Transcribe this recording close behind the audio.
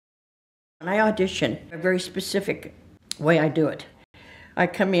When I audition, a very specific way I do it. I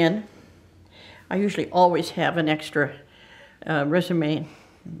come in, I usually always have an extra resume,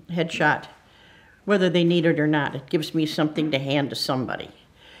 headshot, whether they need it or not. It gives me something to hand to somebody.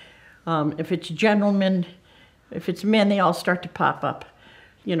 If it's gentlemen, if it's men, they all start to pop up.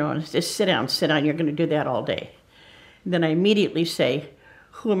 You know, and just sit down, you're gonna do that all day. And then I immediately say,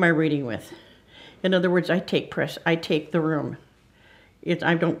 who am I reading with? In other words, I take the room.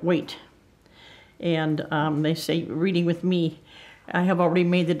 I don't wait. And they say, reading with me, I have already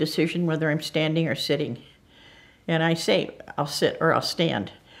made the decision whether I'm standing or sitting. And I say, I'll sit or I'll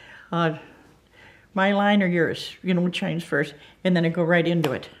stand. My line or yours, you know, which line's first, and then I go right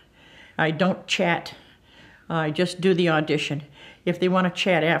into it. I don't chat, I just do the audition. If they want to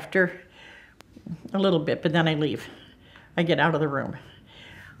chat after, a little bit, but then I leave. I get out of the room.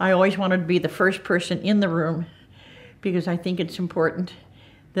 I always want to be the first person in the room because I think it's important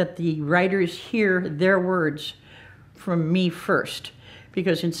that the writers hear their words from me first,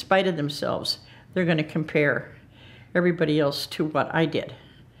 because in spite of themselves, they're going to compare everybody else to what I did.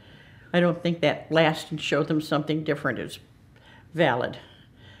 I don't think that last and show them something different is valid.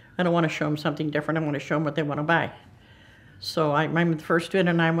 I don't want to show them something different. I want to show them what they want to buy. So I'm the first in,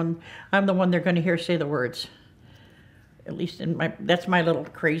 and I'm the one they're going to hear say the words. At least that's my little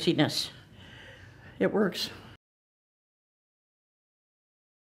craziness. It works.